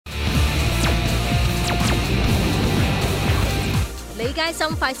李佳芯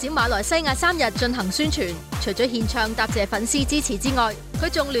快閃馬來西亞3日進行宣傳，除咗獻唱答謝粉絲支持之外，佢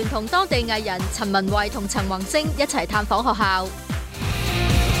仲聯同當地藝人陳文慧同陳宏星一齊探訪學校。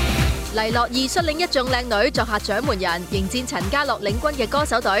黎諾懿率領一眾靚女作客獎門人，迎戰陳家樂領軍嘅歌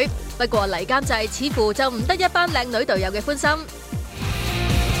手隊。不過黎監製似乎就唔得一班靚女隊友嘅歡心。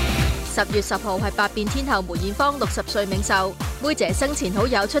10月10號係百變天后梅艷芳60歲冥壽，妹姐生前好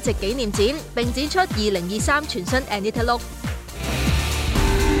友出席紀念展，並展出2023全新 Anita Look。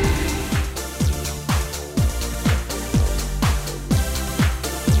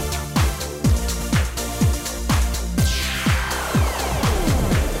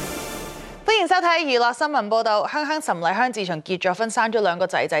收睇娛樂新聞報道，香陳麗香自從結咗婚、生咗2個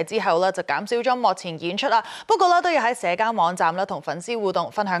仔仔之後咧，就減少咗幕前演出啦。不過咧，都要喺社交網站咧同粉絲互動，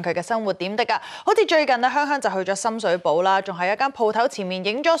分享佢嘅生活點滴噶。好似最近咧，香就去咗深水埗啦，仲喺一間鋪頭前面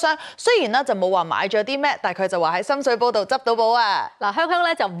影咗相。雖然咧就冇話買咗啲咩，但係佢就話喺深水埗度執到寶啊！嗱，香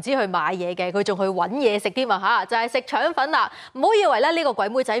咧就唔知去買嘢嘅，佢仲去揾嘢食添啊嚇，就係食腸粉啦。唔好以為咧呢個鬼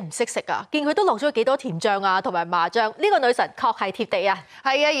妹仔唔識食啊，見佢都落咗幾多甜醬啊，同埋麻醬。呢個女神確係貼地啊！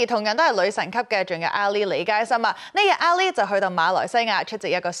係啊，而同樣都係女神級嘅，仲有阿里李佳芯啊！呢日阿里就去到馬來西亞出席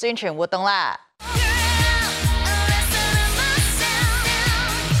一個宣傳活動啦。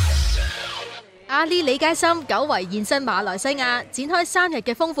阿里李佳芯久違現身馬來西亞，展開3日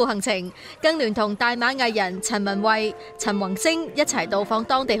嘅豐富行程，更聯同大馬藝人陳文慧、陳宏星一齊到訪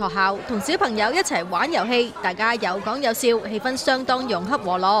當地學校，同小朋友一齊玩遊戲，大家有講有笑，氣氛相當融洽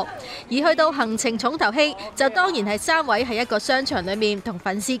和樂。而去到行程重頭戲，就當然係3位喺一個商場裏面同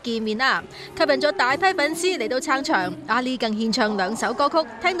粉絲見面啦，吸引咗大批粉絲嚟到撐場。阿里更獻唱2首歌曲，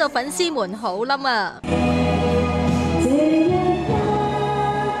聽到粉絲們好冧啊！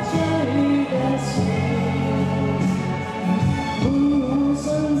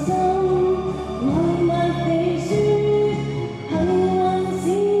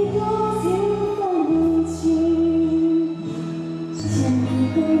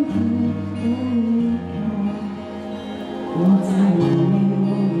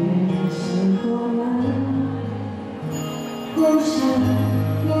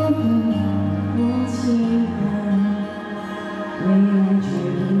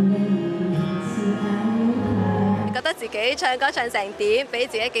自己唱歌唱成點，俾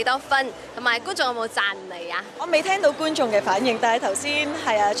自己幾多分，同埋觀眾有冇讚你啊？我未聽到觀眾嘅反應，但係頭先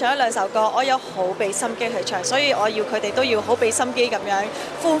係啊唱咗2首歌，我有好俾心機去唱，所以我要佢哋都要好俾心機咁樣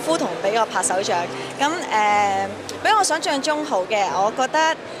歡呼同俾我拍手掌。咁比我想象中好嘅，我覺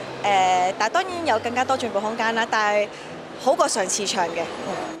得但係當然有更加多進步空間啦，但係好過上次唱嘅。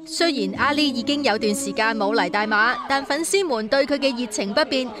雖然阿里已經有段時間冇嚟大馬，但粉絲們對佢嘅熱情不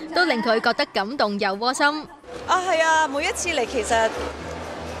變，都令佢覺得感動又窩心。係啊，每一次嚟其實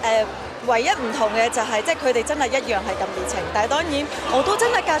唯一唔同嘅就係即係佢哋真係一樣係咁熱情，但係當然我都真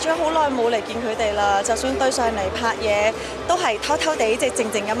係隔咗好耐冇嚟見佢哋啦。就算對上嚟拍嘢，都係偷偷地即係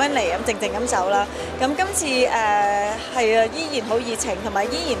靜靜咁樣嚟，咁靜靜咁走啦。咁今次係啊，依然好熱情，同埋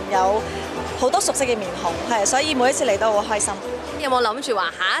依然有好多熟悉嘅面孔，係，所以每一次嚟都好開心。有冇諗住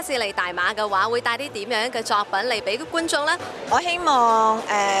話下一次嚟大馬嘅話，會帶啲點樣嘅作品嚟俾觀眾呢？我希望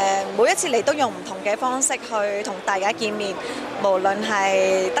每一次嚟都用唔同嘅方式去同大家見面，無論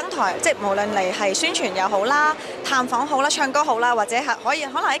係登台，即係無論嚟係宣傳又好啦、探訪好啦、唱歌好啦，或者係可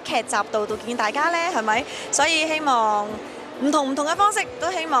能喺劇集度見大家呢，係咪？所以希望唔同嘅方式，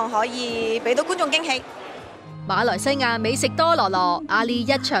都希望可以俾到觀眾驚喜。馬來西亞美食多羅羅，阿里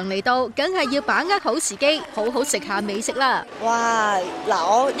一場嚟到，梗係要把握好時機，好好食下美食啦！哇！嗱，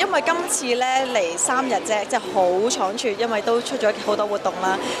我因為今次咧嚟3日啫，即係好倉促，因為都出咗好多活動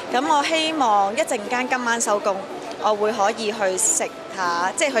啦。咁我希望一陣間今晚收工，我會可以去食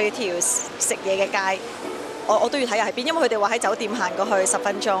下，即係去條食嘢嘅街。我都要睇下喺邊，因為佢哋話喺酒店行過去10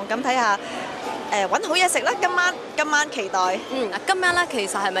分鐘，咁睇下。揾好嘢食啦！今晚期待。今晚咧其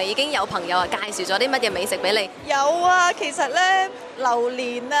實係咪已經有朋友介紹咗啲乜嘢美食俾你？有啊，其實咧榴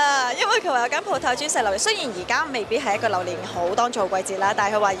蓮啊，因為佢話有間鋪頭專食榴蓮。雖然而家未必係一個榴蓮好當造季節啦，但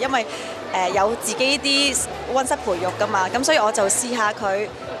係佢話因為有自己啲溫室培育㗎嘛，咁所以我就試下佢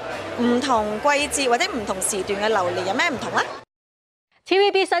唔同季節或者唔同時段嘅榴蓮有咩唔同啦。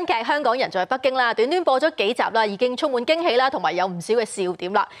TVB 新劇《香港人在北京》啦，短短播咗幾集啦，已經充滿驚喜啦，同埋有唔少嘅笑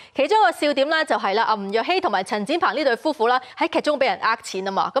點啦。其中一個笑點咧就係啦，吳若希同埋陳展鵬呢對夫婦啦，喺劇中俾人呃錢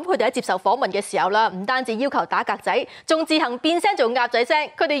啊嘛。咁佢哋喺接受訪問嘅時候啦，唔單止要求打格仔，仲自行變聲做鴨仔聲，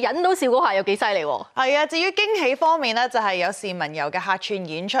佢哋忍到笑嗰下有幾犀利喎。係啊，至於驚喜方面呢，就係有市民遊嘅客串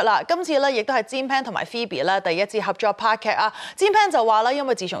演出啦。今次咧亦都係詹 Pan 同埋 Phoebe 啦第一次合作拍劇啊。詹 Pan 就話啦，因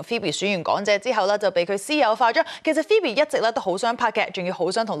為自從 Phoebe 選完港姐之後咧，就被佢私有化咗。其實 Phoebe 一直咧都好想拍劇，仲要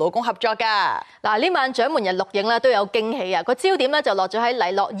好想同老公合作㗎。嗱，呢晚獎門人錄影咧都有驚喜啊！個焦點咧就落咗喺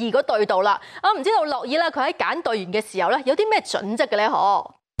黎諾懿嗰隊度啦。唔知道諾懿咧佢喺揀隊員嘅時候咧有啲咩準則嘅咧？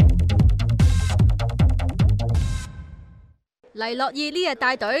黎諾懿呢日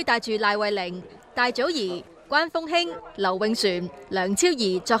帶隊帶住賴慧玲、戴祖儀、關風興、劉永璇、梁超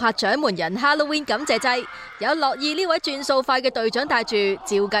儀作客獎門人 Halloween 感謝祭，有諾懿呢位轉數快嘅隊長帶住，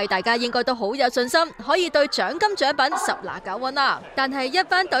照計大家應該都好有信心，可以對獎金獎品十拿九穩啦。但係一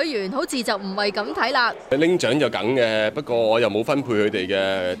班隊員好似就唔係咁睇啦。拎獎就梗嘅，不過我又冇分配佢哋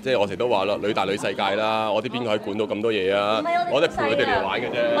嘅，即係我成日都話啦，女大女世界啦，我啲邊個可以管到咁多嘢啊？我哋陪佢哋嚟玩嘅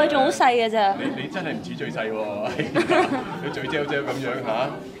啫。我哋仲好細嘅咋。你真係唔似最細喎，你最啫咁樣嚇，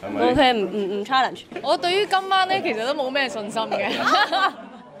係咪？我佢唔 challenge。我對於今晚咧其實都冇咩信心嘅，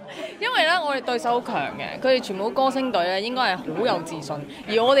因為咧我哋對手好強嘅，佢哋全部歌星隊咧應該係好有自信，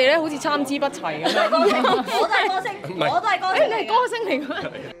而我哋咧好似參差不齊咁樣。我都係歌星，我都係歌星。你係歌星嚟㗎？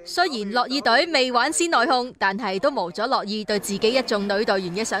雖然諾懿隊未玩先內訌，但係都無咗諾懿對自己一眾女隊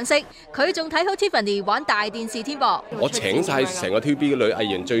員嘅賞識。佢仲睇好 Tiffany 玩大電視添噃。我請晒成個 TVB 嘅女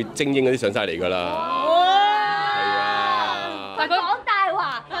藝人最精英嗰啲上晒嚟㗎啦。係啊。但佢講大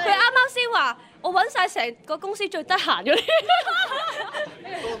話，佢啱啱先話。我揾晒成個公司最得閒嗰啲，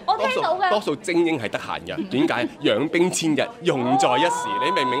我聽到嘅。多數精英係得閒嘅，點解？養兵千日，用在一時。你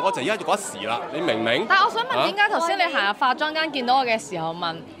明唔明？我就而家嗰一時啦，你明唔明？但係我想問，點解頭先你行入化妝間見到我嘅時候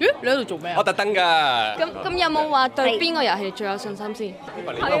問，咦，你喺度做咩啊？我特登㗎。咁有冇話對邊個遊戲最有信心先？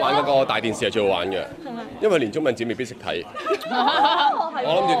你應該玩嗰個大電視係最好玩嘅，因為連中文字未必識睇。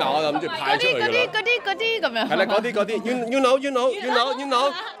我諗住派出去㗎啦。嗰啲咁樣。係啦，嗰啲，you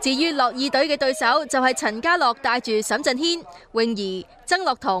know。至於諾懿隊嘅對手就係陳家樂帶住沈震軒、泳兒、曾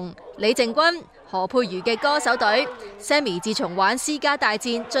樂彤、李靜君、何佩瑜嘅歌手隊。Sammy 自從玩私家大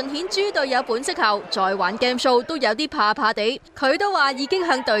戰盡顯豬隊友本色後，再玩 game show 都有啲怕怕地。佢都話已經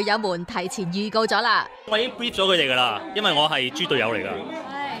向隊友們提前預告咗啦。我已經 brief 咗佢哋㗎啦，因為我係豬隊友嚟㗎。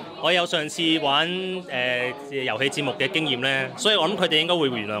我有上次玩遊戲節目嘅經驗咧，所以我諗佢哋應該會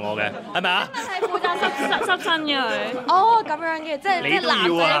原諒我嘅，係咪啊？係負責濕身嘅佢。哦，咁樣嘅，即係男仔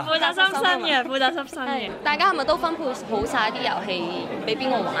負責濕身嘅，負責濕身嘅。大家係咪都分配好晒啲遊戲俾邊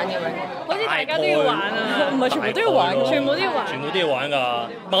個玩咁樣？好似大家都要玩啊，唔係全部都要玩，全部都要玩。全部都要玩㗎。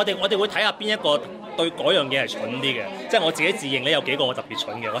唔係我哋會睇下邊一個對嗰樣嘢係蠢啲嘅，即係我自己自認咧有幾個我特別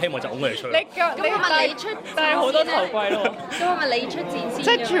蠢嘅，我希望就拱佢哋出嚟。你咪你出戴好多頭盔咯。咁係咪你出戰先？即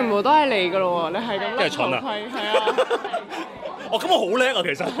係全部都係你㗎咯喎，你係咁。真係蠢啊！係啊。哦，咁我好叻啊，其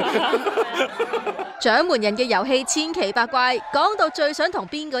實。獎門人嘅遊戲千奇百怪，講到最想同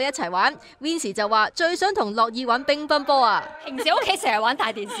邊個一齊玩 ，Vincy 就話最想同諾懿玩乒乓波啊！平時屋企成日玩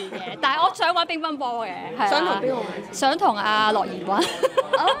大電視嘅，但係我想玩乒乓波嘅，係想同邊個玩？想同阿諾懿玩。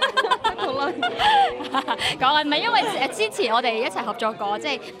同諾懿講係咪因為之前我哋一齊合作過，即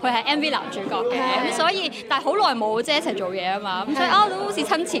係佢係 MV 男主角嘅，咁所以但係好耐冇即係一齊做嘢啊嘛，咁所以都好似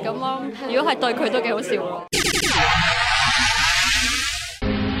親切咁咯。如果係對佢都幾好笑咯。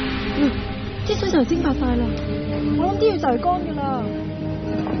啲水就蒸發晒啦，我諗啲嘢就係乾噶啦。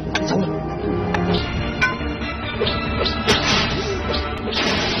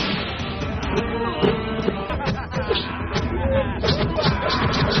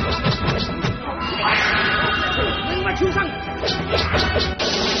另外超生，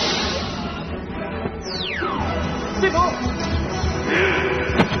師傅，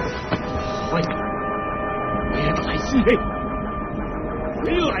喂，你係大師兄，你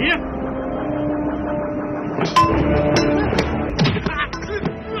要嚟啊！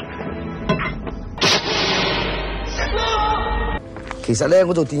其實咧，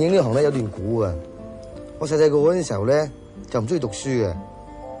我做電影呢行咧有段古嘅。我細細個嗰陣時候咧就唔中意讀書嘅，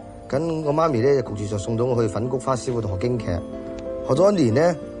咁我媽咪咧就焗住就送到我去粉菊花市嗰度學京劇，學咗一年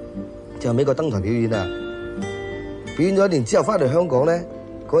咧就喺美國登台表演啊。表演咗一年之後翻嚟香港咧，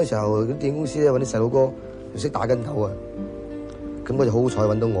嗰陣時候啲電影公司咧揾啲細佬哥又識打筋頭啊，咁我就好彩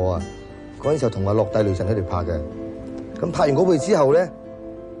揾到我啊。嗰陣時候同阿落帝雷神喺度拍嘅，咁拍完嗰部之後咧，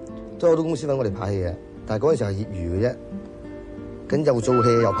都有好多公司揾我哋拍戲嘅，但係嗰陣時候係業餘嘅啫。咁又做戲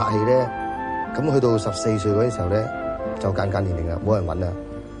又拍戲咧，咁去到14歲嗰陣時候咧，就間年齡啦，冇人揾啦。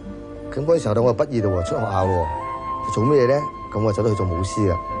咁嗰陣時候咧，我就畢業啦，出學校咯，做咩嘢咧？咁我走咗去做武師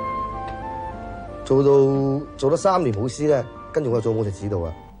啦，做咗3年武師咧，跟住我做武術指導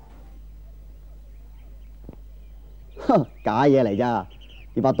啊。哼，假嘢嚟咋？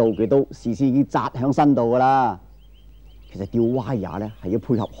呢把道具刀事先已經紮響身度噶啦。其實吊歪也咧係要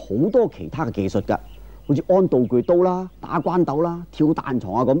配合好多其他嘅技術噶。好似安道具刀啦、打關鬥啦、跳彈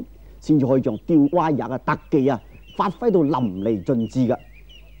床啊咁，先至可以將吊歪也嘅特技啊發揮到淋漓盡致噶。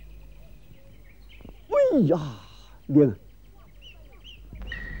哎呀，靚！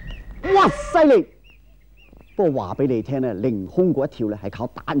哇，犀利！不過話俾你聽咧，凌空嗰一跳咧係靠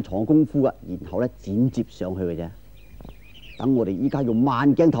單床功夫啊，然後咧剪接上去嘅啫。等我哋依家用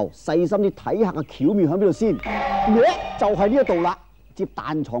慢鏡頭細心啲睇下個巧妙喺邊度先。就係呢一度啦，接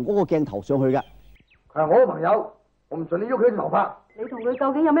彈床嗰個鏡頭上去嘅。佢係我嘅朋友，我唔準你喐佢啲頭髮。你同佢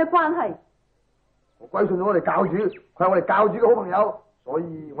究竟有咩關係？我歸順咗我哋教主，佢係我哋教主嘅好朋友，所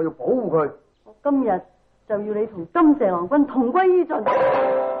以我要保護佢。我今日就要你同金蛇郎君同歸於盡。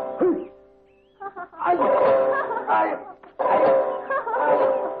哎呀！哎呀！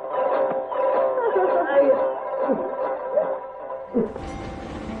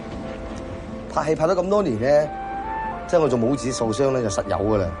拍戲拍咗咁多年咧，即係我做武指受傷咧就實有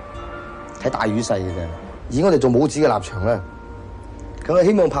噶啦，睇大與細嘅啫。以我哋做武指嘅立場咧，梗係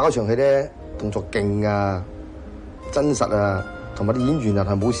希望拍嗰場戲咧動作勁啊、真實啊，同埋啲演員啊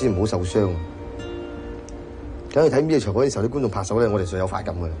同武師唔好受傷。梗係睇咩場嗰陣時候，啲觀眾拍手咧，我哋就有快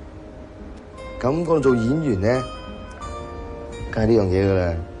感噶啦。咁講到做演員咧，梗係呢樣嘢噶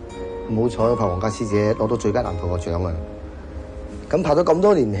啦。唔好彩我拍《皇家師姐》攞到最佳男配角獎啊！咁拍咗咁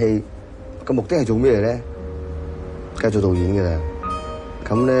多年戲，個目的係做咩咧？梗係做導演噶啦。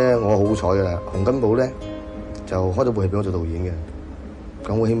咁咧我好彩噶啦，洪金寶咧就開咗部戲俾我做導演嘅。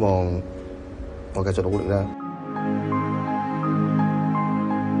咁我希望我繼續努力啦。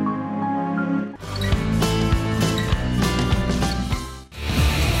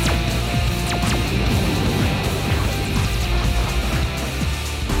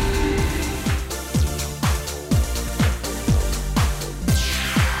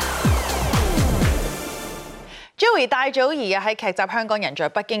Joey 戴祖儀喺劇集《香港人在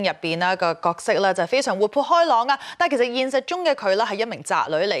北京》入邊啦個角色咧就非常活潑開朗啊，但係其實現實中嘅佢咧係一名宅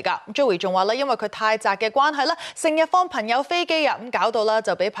女嚟㗎。Joey 仲話咧，因為佢太宅嘅關係啦，成日放朋友飛機啊，咁搞到啦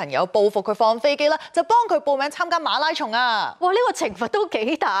就俾朋友報復佢放飛機啦，就幫佢報名參加馬拉松啊！哇，呢個懲罰都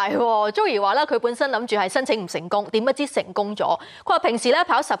幾大喎！Joey 話啦，佢本身諗住係申請唔成功，點不知成功咗。佢話平時咧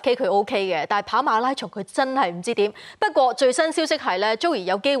跑10K 佢 OK 嘅，但係跑馬拉松佢真係唔知點。不過最新消息係咧，Joey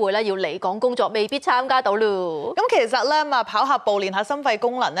有機會咧要離港工作，未必參加到咯。咁其實咧跑下步練下心肺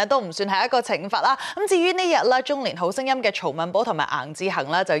功能咧都唔算係一個懲罰啦。咁至於呢日咧中年好聲音嘅曹敏寶同埋顏志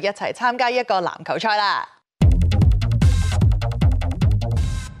恒咧就一齊參加一個籃球賽啦。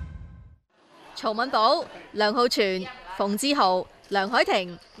曹敏寶、梁浩全、馮志豪、梁凱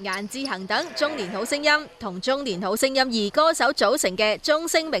婷、顏志恒等中年好聲音同中年好聲音2歌手組成嘅中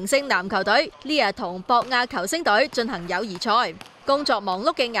聲明星籃球隊，呢日同博亞球星隊進行友誼賽。工作忙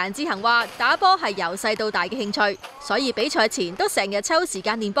碌嘅顏志恒話：打波係由細到大嘅興趣，所以比賽前都成日抽時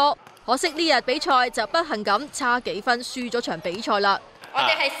間練波。可惜呢日比賽就不幸咁差幾分，輸咗場比賽啦。我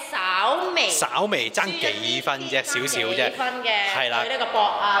哋係稍微爭幾分啫，少少啫。幾分嘅，係啦。對呢個博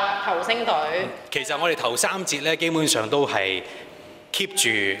亞球星隊。其實我哋頭3節咧，基本上都係 keep 住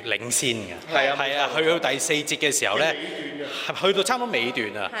領先嘅。係啊，去到第4節嘅時候咧，去到差唔多尾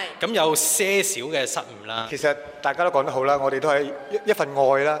段啊，咁有些少嘅失誤啦。其實大家都講得好啦，我哋都係一份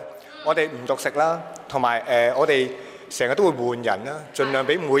愛啦，我哋唔獨食啦，同埋我哋成日都會換人啦，盡量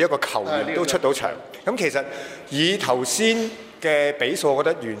俾每一個球員都出到場。咁其實以頭先嘅比數，我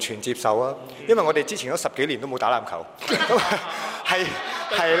覺得完全接受啊，因為我哋之前嗰10幾年都冇打籃球，咁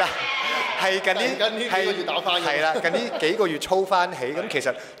係啦。係近呢幾個月打翻嘅，係啦，近呢幾個月操翻起，咁其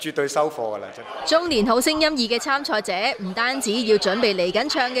實絕對收貨㗎啦，真。中年好聲音2嘅參賽者唔單止要準備嚟緊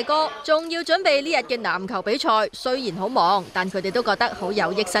唱嘅歌，仲要準備呢日嘅籃球比賽。雖然好忙，但佢哋都覺得好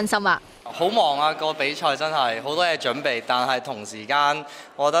有益身心啊！好忙啊！個比賽真係好多嘢準備，但係同時間，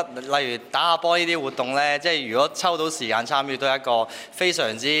我覺得例如打下波呢啲活動呢，即係如果抽到時間參與，都係一個非常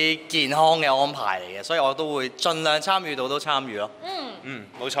之健康嘅安排嚟嘅，所以我都會盡量參與到都參與咯。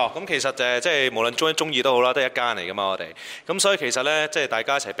冇錯。咁其實即係無論中一中二都好啦，都係一家人嚟噶嘛，我哋。咁所以其實呢，即係大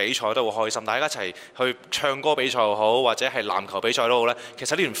家一齊比賽都好開心，大家一齊去唱歌比賽又好，或者係籃球比賽都好呢，其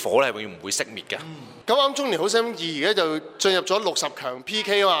實呢團火咧係永遠唔會熄滅嘅。咁啱中年好聲音2而家就進入咗60強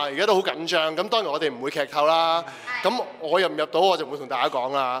PK 啊嘛，而家都好緊張。咁當然我哋唔會劇透啦。咁我入唔入到我就唔會同大家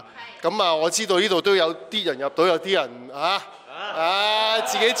講啦。咁啊，我知道呢度都有啲人入到，有啲人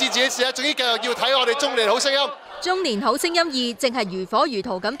自己知自己事啊。總之繼續要睇我哋中年好聲音。中年好聲音2正係如火如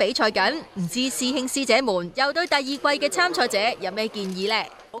荼咁比賽緊，唔知師兄師姐們又對第2季嘅參賽者有咩建議呢？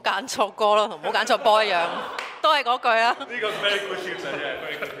唔好揀錯歌咯，同唔好揀錯波一樣，都係嗰句啦。呢個 very good tips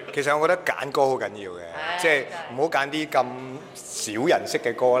啫。其實我覺得揀歌好緊要嘅，即係唔好揀啲咁少人識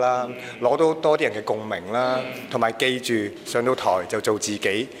嘅歌啦，攞到多啲人嘅共鳴啦，同埋記住上到台就做自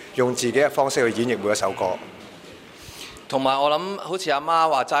己，用自己嘅方式去演繹每一首歌。同埋我諗，好似阿媽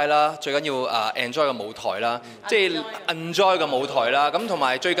話齋啦，最緊要enjoy 個舞台啦，即係 enjoy 個舞台啦。咁同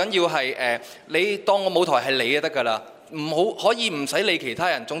埋最緊要係你當個舞台係你就得㗎啦。唔好可以唔使理其他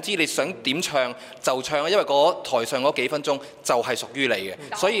人，總之你想點唱就唱，因為嗰台上嗰幾分鐘就係屬於你嘅。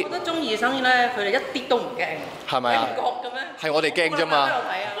所以我覺得中二生咧，佢哋一啲都唔驚。係咪啊？你唔覺嘅咩？係我哋驚啫嘛。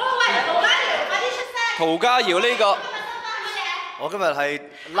喂，涂家堯呢個，我今日係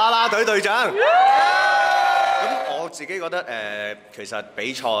啦啦隊隊長。咁我自己覺得其實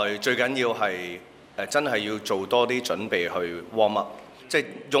比賽最緊要係真係要做多啲準備去 warm up， 即係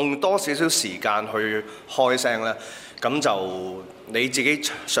用多少少時間去開聲咧，咁就你自己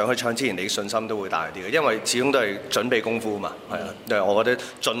上去唱之前，你信心都會大啲嘅，因為始終都係準備功夫嘛，係啊，但係我覺得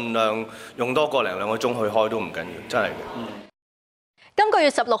盡量用多個零兩個鐘去開都唔緊要，真係嘅。今個月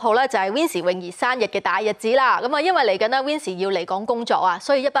16號咧就係 Vincy 泳兒生日嘅大日子啦，咁啊因為嚟緊咧 Vincy 要嚟港工作啊，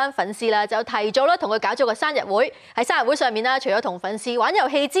所以一班粉絲咧就提早咧同佢搞咗個生日會。喺生日會上面咧，除咗同粉絲玩遊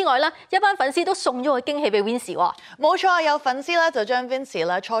戲之外咧，一班粉絲都送咗個驚喜俾 Vincy 喎。冇錯啊，有粉絲咧就將 Vincy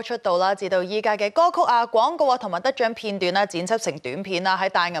咧初出道啦，至到依家嘅歌曲啊、廣告啊同埋得獎片段啦，剪輯成短片啦，喺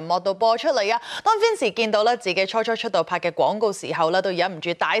大銀幕度播出嚟啊。當 Vincy 見到咧自己初出道拍嘅廣告時候咧，都忍唔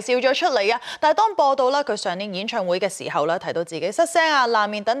住大笑咗出嚟啊！但係當播到咧佢上年演唱會嘅時候咧，提到自己失聲啊、爛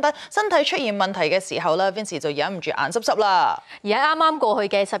面等等身體出現問題嘅時候咧 ，Vincy 就忍唔住眼濕濕啦。而喺啱啱過去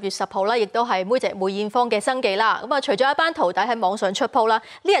嘅10月10號咧，亦都係妹姐梅艷芳嘅生忌啦。咁啊，除咗一班徒弟喺網上出 po 啦，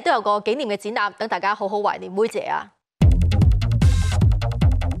呢日都有個紀念嘅展覽，等大家好好懷念妹姐啊。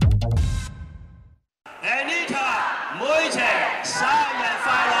Anita 妹姐生日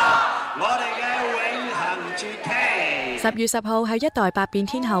快樂！我哋嘅永恆絕期。10月10號係一代百變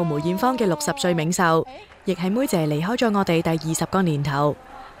天后梅艷芳嘅60歲冥壽，亦係妹姐離開咗我哋第20個年頭。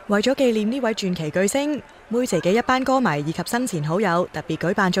為咗紀念呢位傳奇巨星，妹姐嘅一班歌迷以及生前好友特別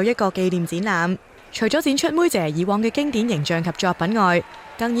舉辦咗一個紀念展覽。除咗展出妹姐以往嘅經典形象及作品外，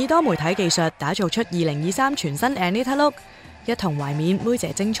更以多媒體技術打造出2023全新 Anita Look， 一同懷緬妹姐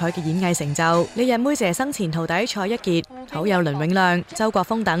精彩嘅演藝成就。呢日妹姐生前徒弟蔡一傑、好友倫永亮、周國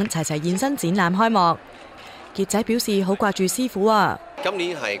峰等齊齊現身展覽開幕。傑仔表示好掛住師傅啊！今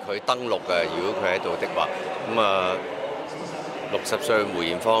年係佢登陸嘅，如果佢喺度的話，咁啊60歲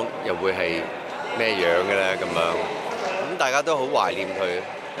梅艷芳又會係咩樣嘅咧？咁樣咁大家都好懷念佢，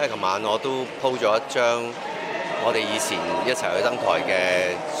因為琴晚我都 po 咗一張我哋以前一齊去登台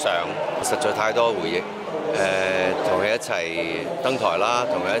嘅相，實在太多回憶。同佢一齊登台啦，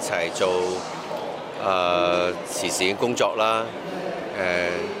同佢一齊做慈善工作啦，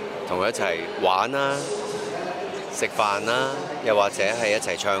同佢一齊玩啦、食飯啦，又或者係一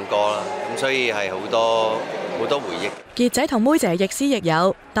齊唱歌啦，咁所以係好多回憶。傑仔同妹姐亦師亦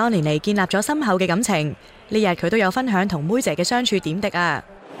友，多年嚟建立咗深厚嘅感情。呢日佢都有分享同妹姐嘅相處點滴啊！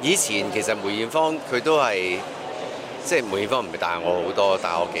以前其實梅艷芳佢都係即係梅艷芳唔係大我好多，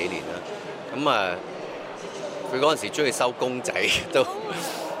大我幾年啦。咁啊，佢嗰陣時中意收公仔都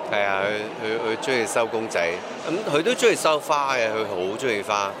係啊，佢中意收公仔，咁佢都中意收花嘅，佢好中意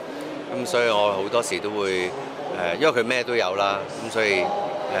花。咁所以我好多時都會因為佢咩都有啦，咁所以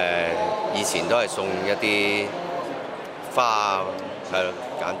以前都係送一啲花，係咯，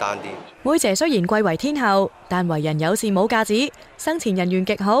簡單啲。妹姐雖然貴為天后，但為人有善冇架子，生前人緣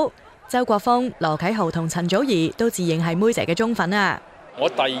極好。周國峰、羅啟豪同陳祖兒都自認係妹姐嘅忠粉啊！我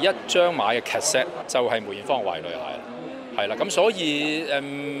第一張買嘅 cassette 就係梅艷芳嘅壞女孩。係啦，咁所以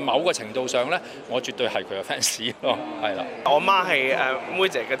某個程度上咧，我絕對係佢嘅 fans 咯，係啦。我媽係妹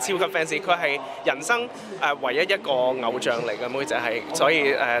姐嘅超級 fans， 佢係人生唯一一個偶像嚟嘅妹姐係，所以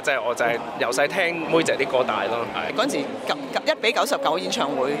即係我就係由細聽妹姐啲歌大咯。嗰陣時1比99演唱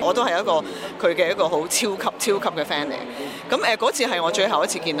會，我都係一個佢嘅一個好超級嘅 fan 嚟。咁嗰次係我最後一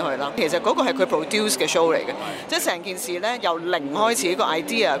次見到佢啦。其實嗰個係佢 produce 嘅 show 嚟嘅，即係成件事咧由零開始個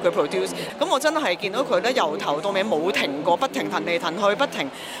idea 佢 produce。咁我真係見到佢咧由頭到尾冇停過，不停騰嚟騰去，不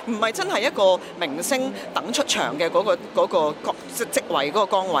停唔係真係一個明星等出場嘅嗰個職位嗰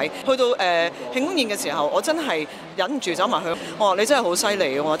個崗位。去到慶功宴嘅時候，我真係忍唔住走埋去，我話你真係好犀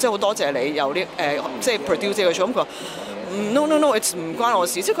利嘅，我真係好多謝你有呢即係 produce 嘅 show。咁佢話No， 唔關我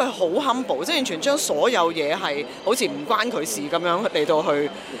事，即係佢係好 humble， 即係完全將所有嘢係好似唔關佢事咁樣嚟到去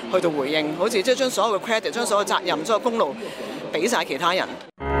到回應，好似即係將所有嘅 credit、將所有責任、所有功勞俾晒其他人。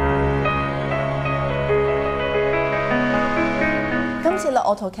今次咧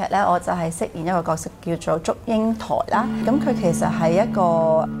我套劇咧，我就係飾演一個角色叫做祝英台啦。咁佢其實係一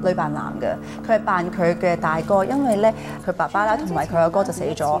個女扮男嘅，佢係扮佢嘅大哥，因為咧佢爸爸啦同埋佢阿哥就死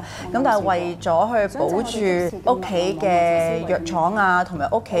咗。咁但係為咗去保住屋企嘅藥廠啊，同埋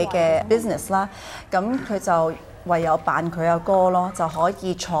屋企嘅 business 啦，咁佢就唯有扮佢阿哥咯，就可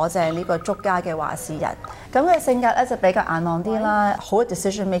以坐正呢個祝家嘅話事人。咁佢嘅性格咧就比較硬朗啲啦，好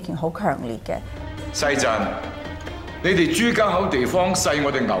decision making 好強烈嘅。細陣。你哋珠江口地方細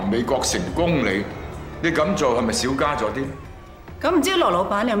我哋牛尾角成公里，你咁做係咪少加咗啲？咁唔知羅老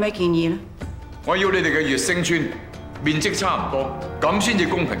闆你有咩建議呢？我要你哋嘅月升村面積差唔多，咁先至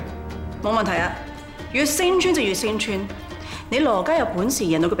公平。冇問題啊，越升村就越升村。你羅家有本事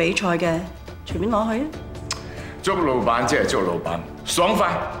贏到個比賽嘅，隨便攞去啊！捉老闆即係捉老闆，爽快。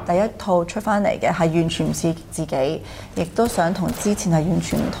第一套出翻嚟嘅係完全唔似自己，亦都想同之前係完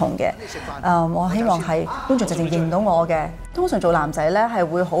全唔同嘅。我希望係觀眾直情認到我嘅。通常做男仔咧係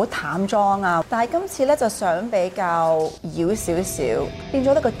會好淡妝啊，但係今次咧就想比較妖少少，變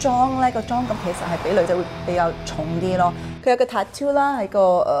咗呢個妝咧個妝感其實係比女仔會比較重啲咯。佢有個 tattoo 啦，係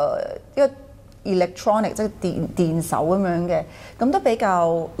個一個 electronic 即係電手咁樣嘅，咁都比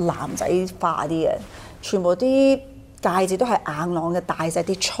較男仔化啲嘅。全部啲戒指都係硬朗嘅，大隻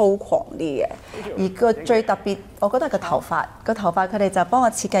啲、粗狂啲嘅。而個最特別，我覺得係個頭髮。個頭髮佢哋就幫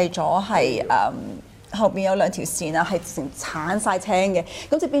我設計咗係後邊有2條線啊，係成鏟晒青嘅，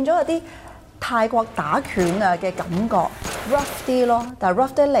咁就變咗有啲泰國打拳啊嘅感覺 ，rough 啲咯。但係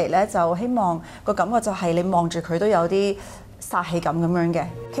rough 得嚟咧，就希望個感覺就係你望住佢都有啲殺氣感咁樣嘅。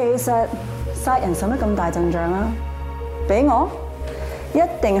其實殺人使乜咁大陣仗啊？俾我一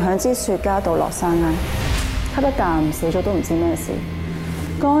定響支雪茄度落山啦，吸一啖死咗都唔知咩事，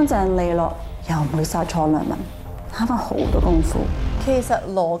乾淨利落又唔會殺錯良民，慳翻好多功夫。其實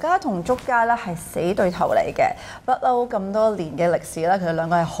羅家同竹家咧係死對頭嚟嘅，不嬲咁多年嘅歷史咧，佢哋兩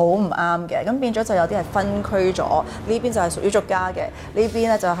個係好唔啱嘅，咁變咗就有啲係分區咗，呢邊就係屬於竹家嘅，呢邊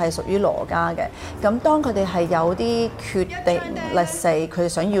咧就係屬於羅家嘅。咁當佢哋係有啲決定，let's say佢哋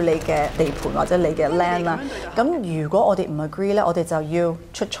想要你嘅地盤或者你嘅 land 啦，咁如果我哋唔 agree 咧，我哋就要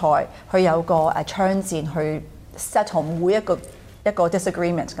出賽去有個槍戰去 settle 每一個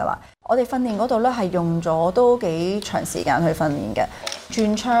disagreement 㗎啦。我哋訓練嗰度咧係用咗都幾長時間去訓練嘅，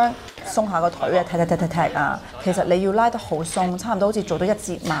轉槍鬆下個腿啊，踢啊，其實你要拉得好鬆，差唔多好似做到1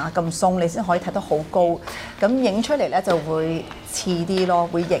節馬咁鬆，你先可以踢得好高，咁影出嚟咧就會似啲咯，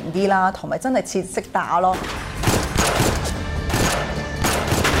會型啲啦，同埋真係似識打咯。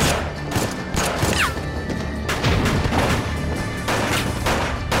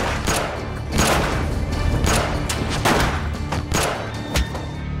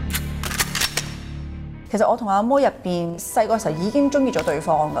其實我同阿毛入邊細個時候已經中意咗對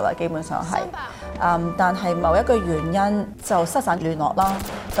方㗎啦，基本上係，但係某一個原因就失散聯絡啦。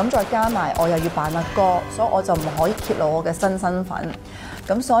咁再加埋我又要扮阿哥，所以我就唔可以揭露我嘅新身份。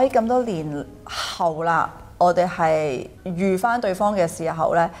咁所以咁多年後啦，我哋係遇翻對方嘅時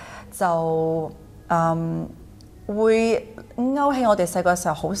候咧，就會勾起我哋細個時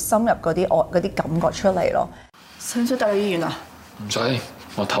候好深入嗰啲感覺出嚟咯。使唔使帶去醫院啊？唔使，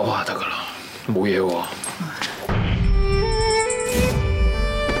我唞下得㗎啦。冇嘢喎。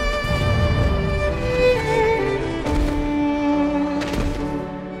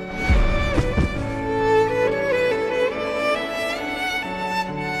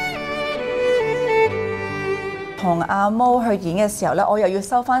同阿毛去演嘅時候咧，我又要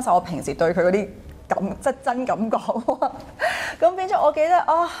收翻晒我平時對佢嗰啲真感覺。咁變咗我記得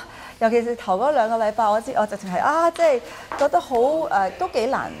尤其是頭嗰2個禮拜，我直情係即係覺得好都幾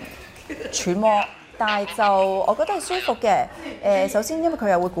難揣摩，但係就我覺得係舒服嘅。首先因為佢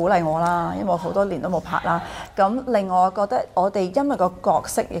又會鼓勵我啦，因為我好多年都冇拍啦。咁另外我覺得我哋因為個角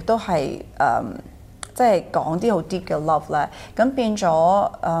色亦都係即係講啲好 deep 嘅 love 咧，咁變咗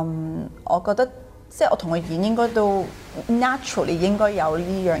我覺得即係我同佢演應該都 naturally 應該有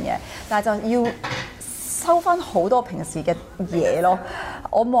呢樣嘢，但係就要收翻好多平時嘅嘢咯。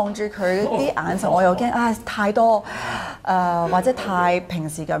我望住佢啲眼神，我又驚太多或者太平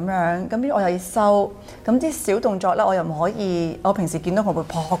時咁樣，咁我又要收。咁啲小動作咧，我又唔可以。我平時見到佢會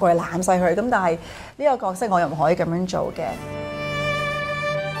撲過嚟攬晒佢，咁但係呢個角色我又唔可以咁樣做嘅。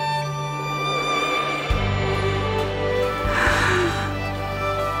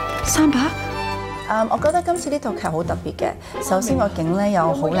300。我覺得今次呢套劇好特別嘅。首先個景咧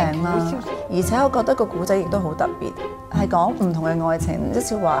又好靚啦，而且我覺得個古仔亦都好特別，係講唔同嘅愛情。即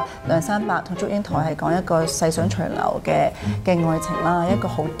係話梁山伯同祝英台係講一個細水長流嘅愛情啦，一個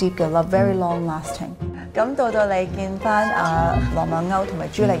好 deep 嘅 love，very long lasting。咁到你見翻羅密歐同埋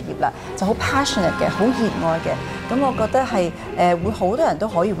朱麗葉啦，就好 passionate 嘅，好熱愛嘅。咁我覺得係會好多人都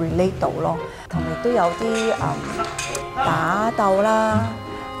可以 relate 到咯，同亦都有啲打鬥啦。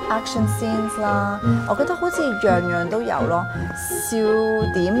action scenes 啦，我覺得好似樣樣都有咯，笑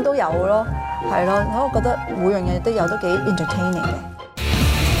點都有咯，係咯，所以我覺得每樣嘢都有，都幾 entertaining 嘅。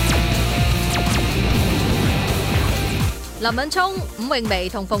林敏聰、伍詠薇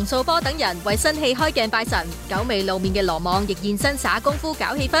同馮素波等人為新戲開鏡拜神，久未露面嘅羅網亦現身耍功夫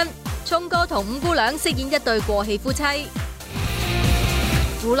搞氣氛。聰哥同伍姑娘飾演一對過氣夫妻。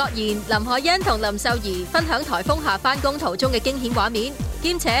胡樂妍、林海欣同林秀儀分享颱風下返工途中嘅驚險畫面，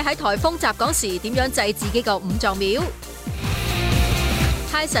兼且喺颱風襲港時點樣祭自己個五臟廟。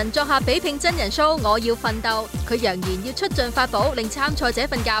泰神作客比拼真人 show《我要奮鬥》，佢揚言要出盡法寶令參賽者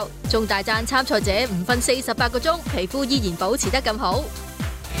瞓覺，仲大讚參賽者唔瞓48個鐘，皮膚依然保持得咁好。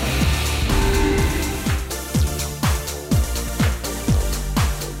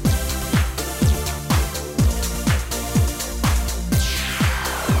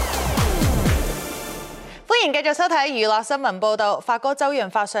歡迎繼續收睇娛樂新聞報道。發哥周潤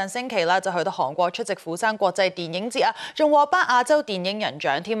發上星期啦就去到韓國出席釜山國際電影節啊，仲獲頒亞洲電影人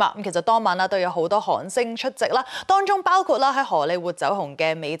獎添啊。咁其實當晚啦都有好多韓星出席啦，當中包括啦喺荷里活走紅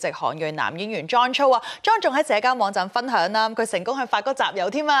嘅美籍韓裔男演員莊操啊。莊仲喺社交網站分享啦，佢成功向發哥集郵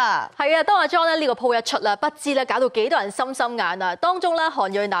添啊。係啊，當阿莊呢個鋪一出啦，不知咧搞到幾多人心心眼啊。當中咧韓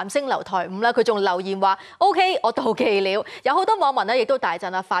裔男星劉台伍啦，佢仲留言話 OK， 我妒忌了。有好多網民咧亦都大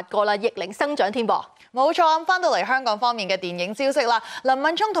讚阿發哥啦，逆齡生長添噃。冇錯，咁翻到嚟香港方面嘅電影消息啦，林敏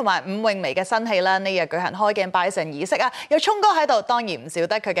聰同埋伍詠薇嘅新戲啦，呢日舉行開鏡拜神儀式啊，有聰哥喺度，當然唔少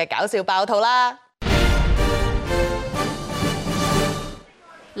得佢嘅搞笑爆肚啦。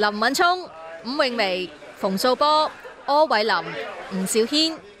林敏聰、伍詠薇、馮素波、柯偉林、吳兆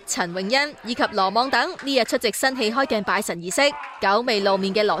軒、陳詠欣以及羅網等呢日出席新戲開鏡拜神儀式，久未露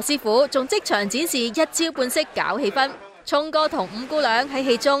面嘅羅師傅仲即場展示一招半式搞氣氛。聰哥同伍姑娘喺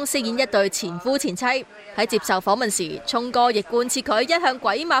戲中飾演一對前夫前妻，喺接受訪問時，聰哥亦貫徹佢一向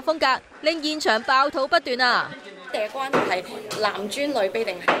鬼馬風格，令現場爆肚不斷啊！你嘅關係係男尊女卑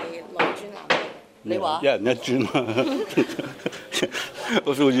定係女尊男卑？你話一人一尊啊，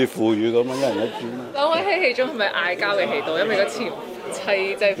好似腐乳咁樣，一人一尊啊。兩位喺戲中係咪嗌交嘅戲多？因為個前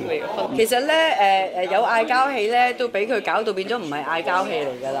妻即係離婚。其實咧有嗌交戲咧，都俾佢搞到變咗唔係嗌交戲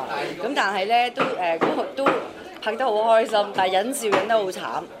嚟㗎啦。咁但係咧都拍得好開心，但係忍笑忍得好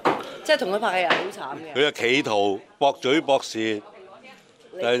慘，即係同佢拍嘅人好慘嘅。佢係企圖駁嘴駁舌，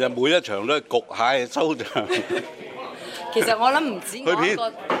但係就每一場都係焗蟹收場。其實我諗唔止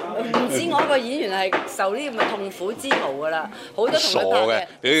我一個演員係受呢咁嘅痛苦之徒㗎啦，好多同佢拍嘅。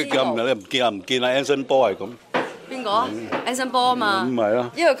你唔見啊 Anson 波係咁。邊個？Anson 波啊嘛。唔係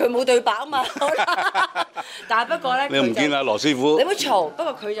啊。因為佢冇對白啊嘛。但係不過咧，你唔見啊羅師傅？你唔好嘈，不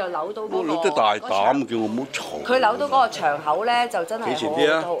過佢就扭到嗰個。你都大膽叫我唔好嘈。佢扭到嗰個場口咧，就真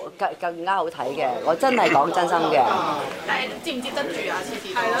係好更加好睇嘅。我真係講真心嘅。但係接唔接得住啊？次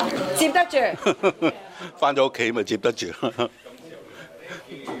次係咯，接得住。返咗屋企咪接得住。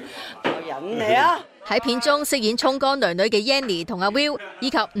我忍你啊！喺片中飾演聰哥女女嘅 Yanny 同阿 Will 以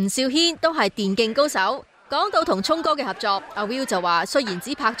及吳兆軒都係電競高手。講到同聰哥嘅合作，阿 Will 就話雖然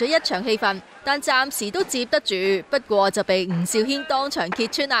只拍咗一場戲份，但暫時都接得住，不過就被吳兆軒當場揭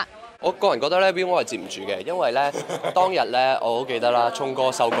穿啦。我個人覺得咧 Will 係接唔住嘅，因為咧當日咧我好記得啦，聰哥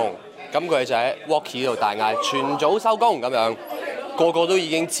收工，咁佢就喺 walkie 度大嗌全組收工咁樣，個個都已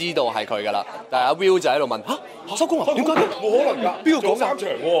經知道係佢噶啦，但係阿 Will 就喺度問嚇收工啊？點解？冇可能㗎，邊個講3場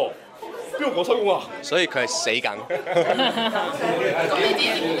喎？邊個講收工啊？所以佢係死梗。咁你自己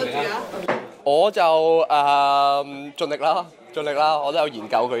接唔得住啊？我就盡力啦，我都有研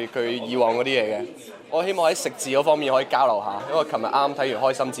究佢以往嗰啲嘢嘅。我希望喺食字嗰方面可以交流下，因為琴日啱睇完《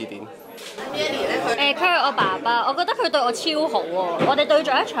開心字典》。佢係我爸爸，我覺得佢對我超好喎。我哋對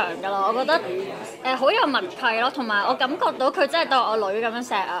咗一場㗎啦，我覺得好有默契咯，同埋我感覺到佢真係對我女咁樣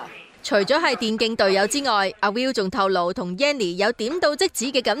錫啊。除咗係電競隊友之外，阿 Will 仲透露同 Yanny 有點到即止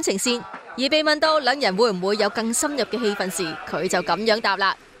嘅感情線，而被問到兩人會唔會有更深入嘅戲份時，佢就咁樣答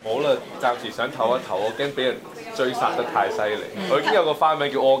啦。冇啦，暫時想唞一唞，我驚俾人追殺得太犀利。我已經有個花名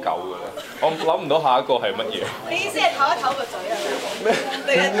叫柯狗㗎啦，我諗唔到下一個係乜嘢。你意思係唞一唞個嘴啊？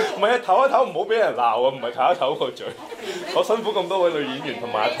唔係啊，唞一唞唔好俾人鬧啊，唔係唞一唞個嘴。我辛苦咁多位女演員同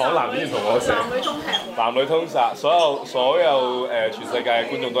埋唐男演員同我成男女通殺，所有全世界嘅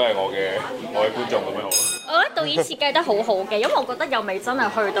觀眾都係我嘅觀眾咁樣好。我覺得導演設計得好好嘅，因為我覺得又未真係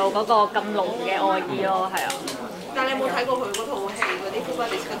去到嗰個咁濃嘅愛意咯，係啊。但係你有冇睇過佢嗰套戲嗰啲 full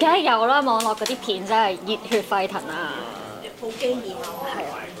body？梗係有啦，網絡嗰啲片真係熱血沸騰啊！好驚豔啊！係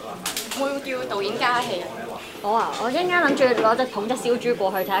啊，會唔會叫導演加戲？好啊！我一陣間諗住攞隻捧隻燒豬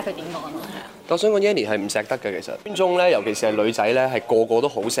過去睇下佢點講咯。我想講 Yanny 係唔錫得嘅，其實圈中咧，尤其是係女仔咧，係個個都